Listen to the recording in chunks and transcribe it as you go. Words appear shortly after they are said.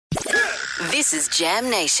This is Jam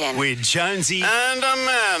Nation. With Jonesy and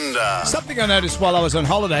Amanda. Something I noticed while I was on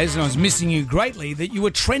holidays and I was missing you greatly, that you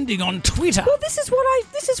were trending on Twitter. Well, this is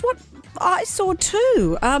what I saw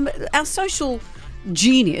too. Our social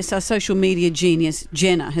media genius,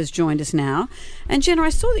 Jenna, has joined us now. And Jenna, I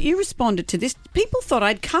saw that you responded to this. People thought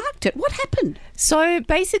I'd carked it. What happened? So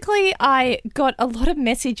basically, I got a lot of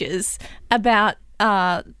messages about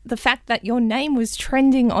the fact that your name was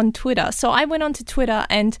trending on Twitter. So I went onto Twitter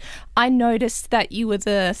and I noticed that you were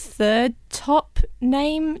the third top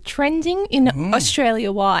name trending in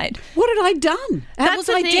Australia-wide. What had I done? How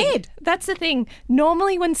was I dead? That's the thing.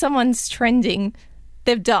 Normally when someone's trending,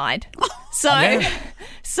 they've died.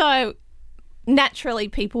 So naturally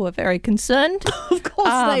people were very concerned. Of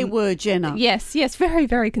course they were, Jenna. Yes, very,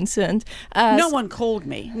 very concerned. No one called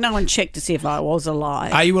me. No one checked to see if I was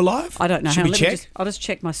alive. Are you alive? I don't know. Should we check? I'll just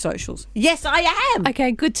check my socials. Yes, I am.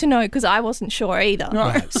 Okay, good to know because I wasn't sure either.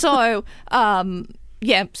 Right. So,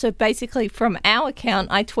 so basically from our account,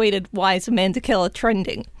 I tweeted, "Why is Amanda Keller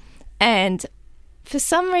trending?" And for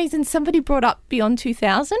some reason, somebody brought up Beyond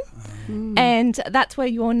 2000, and that's where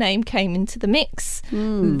your name came into the mix.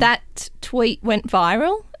 That tweet went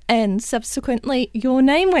viral, and subsequently your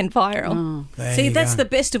name went viral. See, that's the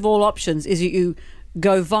best of all options, is you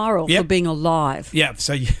go viral for being alive. Yeah,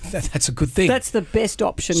 so that's a good thing. That's the best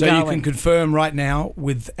option so going. you can confirm right now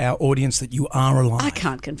with our audience that you are alive. I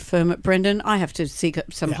can't confirm it, Brendan. I have to seek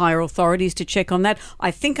some higher authorities to check on that. I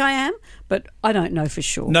think I am, but I don't know for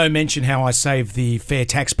sure. No mention how I saved the fair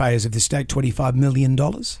taxpayers of this state $25 million.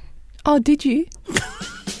 Oh, did you?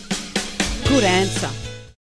 Good answer.